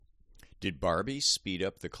Did Barbie speed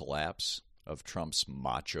up the collapse of Trump's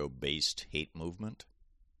macho-based hate movement?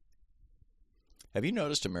 Have you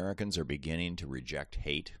noticed Americans are beginning to reject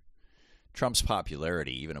hate? Trump's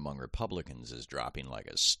popularity, even among Republicans, is dropping like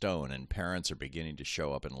a stone, and parents are beginning to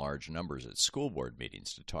show up in large numbers at school board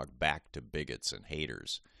meetings to talk back to bigots and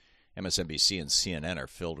haters. MSNBC and CNN are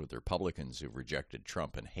filled with Republicans who've rejected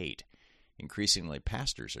Trump and hate. Increasingly,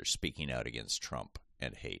 pastors are speaking out against Trump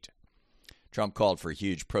and hate. Trump called for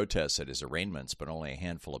huge protests at his arraignments, but only a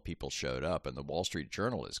handful of people showed up, and the Wall Street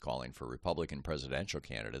Journal is calling for Republican presidential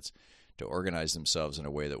candidates to organize themselves in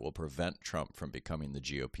a way that will prevent Trump from becoming the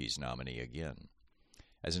GOP's nominee again.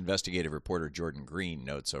 As investigative reporter Jordan Green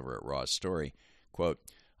notes over at Raw's Story, quote,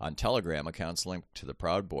 on Telegram, accounts linked to the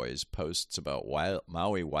Proud Boys posts about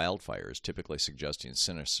Maui wildfires, typically suggesting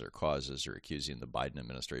sinister causes or accusing the Biden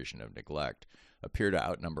administration of neglect, appear to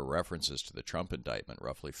outnumber references to the Trump indictment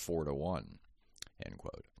roughly 4-1, end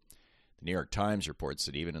quote. The New York Times reports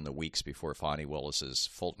that even in the weeks before Fani Willis's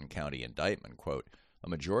Fulton County indictment, quote, a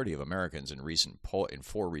majority of Americans in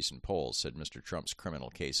 4 recent polls said Mr. Trump's criminal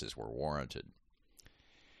cases were warranted.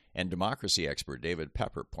 And democracy expert David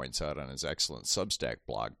Pepper points out on his excellent Substack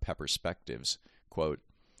blog, Pepperspectives, quote,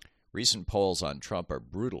 recent polls on Trump are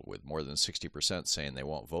brutal, with more than 60% saying they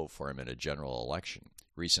won't vote for him in a general election.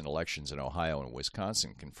 Recent elections in Ohio and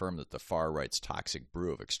Wisconsin confirm that the far right's toxic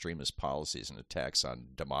brew of extremist policies and attacks on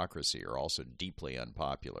democracy are also deeply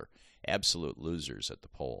unpopular. Absolute losers at the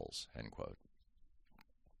polls, end quote.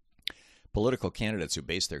 Political candidates who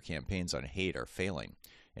base their campaigns on hate are failing.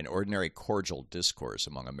 An ordinary cordial discourse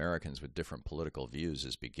among Americans with different political views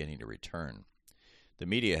is beginning to return. The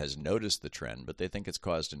media has noticed the trend, but they think it's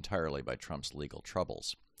caused entirely by Trump's legal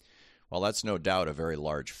troubles. While that's no doubt a very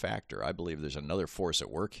large factor, I believe there's another force at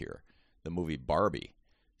work here, the movie Barbie.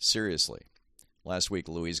 Seriously. Last week,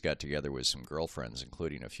 Louise got together with some girlfriends,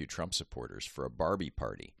 including a few Trump supporters, for a Barbie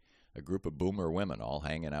party, a group of boomer women all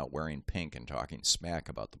hanging out wearing pink and talking smack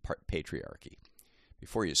about the patriarchy.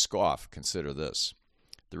 Before you scoff, consider this.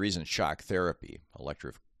 The reason shock therapy,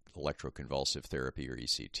 electroconvulsive therapy or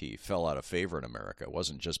ECT, fell out of favor in America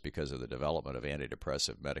wasn't just because of the development of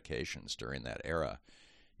antidepressive medications during that era.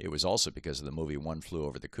 It was also because of the movie One Flew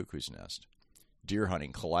Over the Cuckoo's Nest. Deer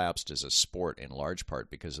hunting collapsed as a sport in large part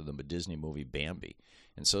because of the Disney movie Bambi,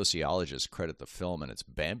 and sociologists credit the film and its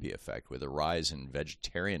Bambi effect with a rise in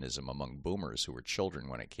vegetarianism among boomers who were children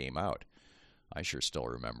when it came out. I sure still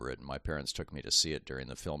remember it, and my parents took me to see it during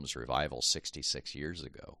the film's revival 66 years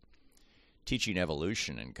ago. Teaching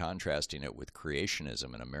evolution and contrasting it with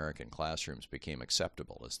creationism in American classrooms became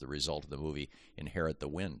acceptable as the result of the movie Inherit the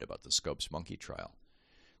Wind about the Scopes monkey trial.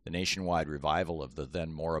 The nationwide revival of the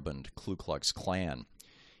then moribund Ku Klux Klan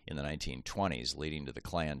in the 1920s, leading to the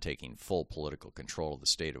Klan taking full political control of the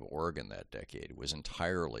state of Oregon that decade, was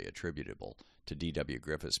entirely attributable to D.W.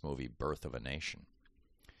 Griffith's movie Birth of a Nation.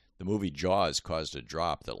 The movie Jaws caused a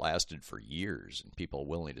drop that lasted for years in people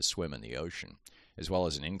willing to swim in the ocean, as well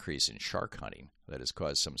as an increase in shark hunting that has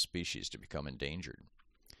caused some species to become endangered.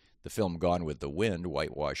 The film Gone with the Wind,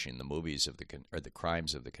 whitewashing the movies of the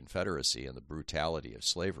crimes of the Confederacy and the brutality of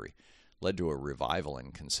slavery, led to a revival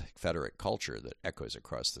in Confederate culture that echoes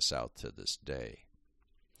across the South to this day.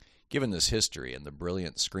 Given this history and the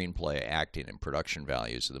brilliant screenplay, acting, and production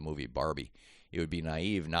values of the movie Barbie, it would be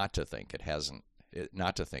naive not to think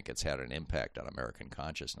it's had an impact on American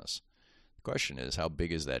consciousness. The question is, how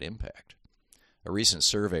big is that impact? A recent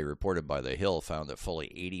survey reported by The Hill found that fully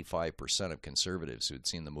 85% of conservatives who had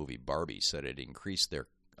seen the movie Barbie said it increased their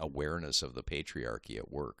awareness of the patriarchy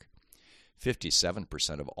at work.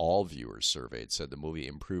 57% of all viewers surveyed said the movie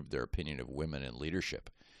improved their opinion of women in leadership.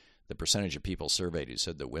 The percentage of people surveyed who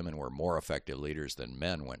said that women were more effective leaders than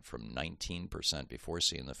men went from 19% before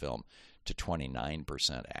seeing the film to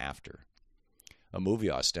 29% after. A movie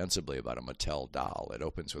ostensibly about a Mattel doll, it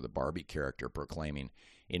opens with a Barbie character proclaiming,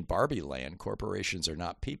 "In Barbie land, corporations are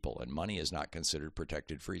not people, and money is not considered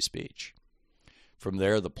protected free speech." From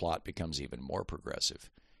there, the plot becomes even more progressive.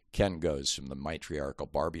 Ken goes from the matriarchal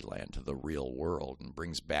Barbie land to the real world and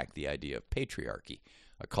brings back the idea of patriarchy,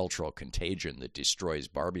 a cultural contagion that destroys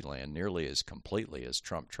Barbie land nearly as completely as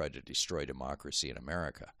Trump tried to destroy democracy in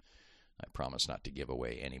America. I promise not to give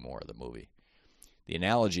away any more of the movie. The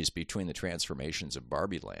analogies between the transformations of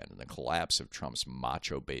Barbie land and the collapse of Trump's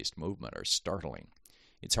macho-based movement are startling.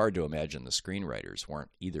 It's hard to imagine the screenwriters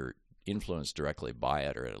weren't either influenced directly by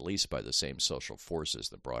it or at least by the same social forces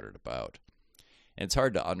that brought it about. And it's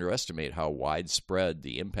hard to underestimate how widespread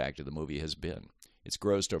the impact of the movie has been. It's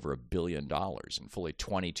grossed over $1 billion, and fully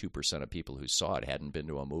 22% of people who saw it hadn't been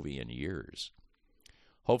to a movie in years.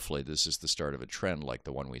 Hopefully, this is the start of a trend like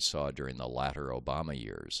the one we saw during the latter Obama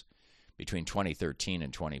years. Between 2013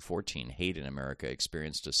 and 2014, hate in America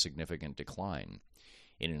experienced a significant decline.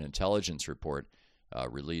 In an intelligence report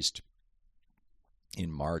released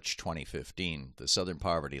in March 2015, the Southern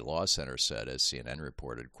Poverty Law Center said, as CNN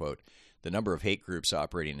reported, quote, the number of hate groups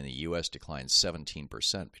operating in the U.S. declined 17%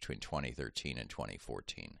 between 2013 and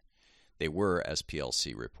 2014. They were,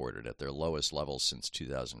 SPLC reported, at their lowest levels since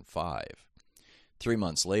 2005. 3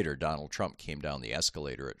 months later, Donald Trump came down the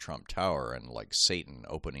escalator at Trump Tower and, like Satan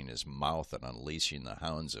opening his mouth and unleashing the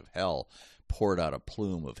hounds of hell, poured out a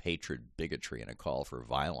plume of hatred, bigotry, and a call for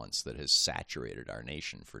violence that has saturated our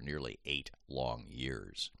nation for nearly 8 long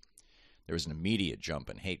years. There was an immediate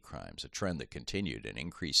jump in hate crimes, a trend that continued and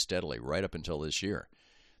increased steadily right up until this year.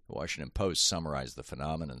 The Washington Post summarized the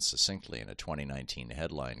phenomenon succinctly in a 2019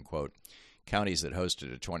 headline, quote, counties that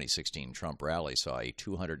hosted a 2016 Trump rally saw a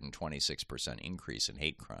 226% increase in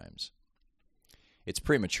hate crimes. It's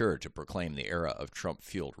premature to proclaim the era of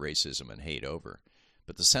Trump-fueled racism and hate over,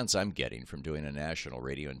 but the sense I'm getting from doing a national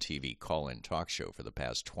radio and TV call-in talk show for the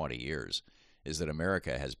past 20 years is that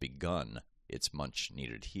America has begun its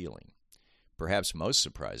much-needed healing. Perhaps most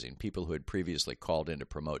surprising, people who had previously called in to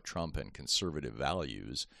promote Trump and conservative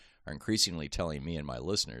values are increasingly telling me and my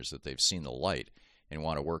listeners that they've seen the light and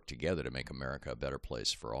want to work together to make America a better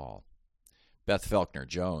place for all. Beth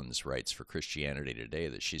Faulkner-Jones writes for Christianity Today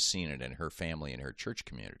that she's seen it in her family and her church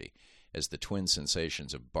community as the twin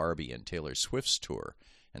sensations of Barbie and Taylor Swift's tour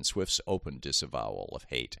and Swift's open disavowal of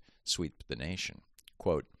hate sweep the nation.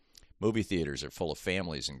 Quote, movie theaters are full of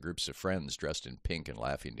families and groups of friends dressed in pink and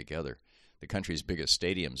laughing together. The country's biggest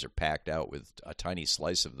stadiums are packed out with a tiny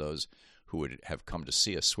slice of those who would have come to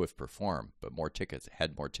see a Swift perform, but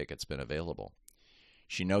had more tickets been available.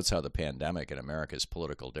 She notes how the pandemic and America's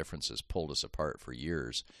political differences pulled us apart for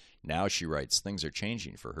years. Now, she writes, things are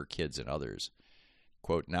changing for her kids and others.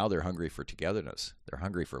 Quote, now they're hungry for togetherness. They're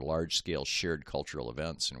hungry for large-scale shared cultural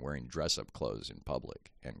events and wearing dress-up clothes in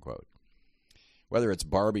public, end quote. Whether it's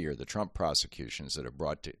Barbie or the Trump prosecutions that have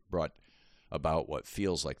brought about what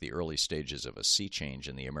feels like the early stages of a sea change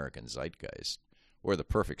in the American zeitgeist, or the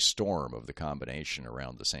perfect storm of the combination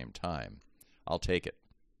around the same time, I'll take it.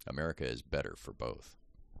 America is better for both.